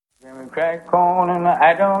crack corn and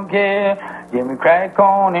I don't care. Give me crack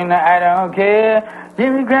corn and I don't care.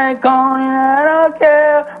 Give me crack corn and I don't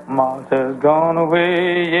care. Martha's gone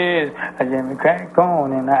away, yes. Give me crack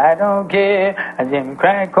corn and I don't care. Give me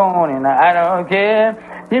crack corn and I don't care.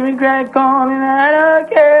 Give me crack corn and I don't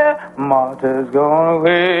care. Martha's gone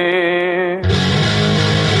away.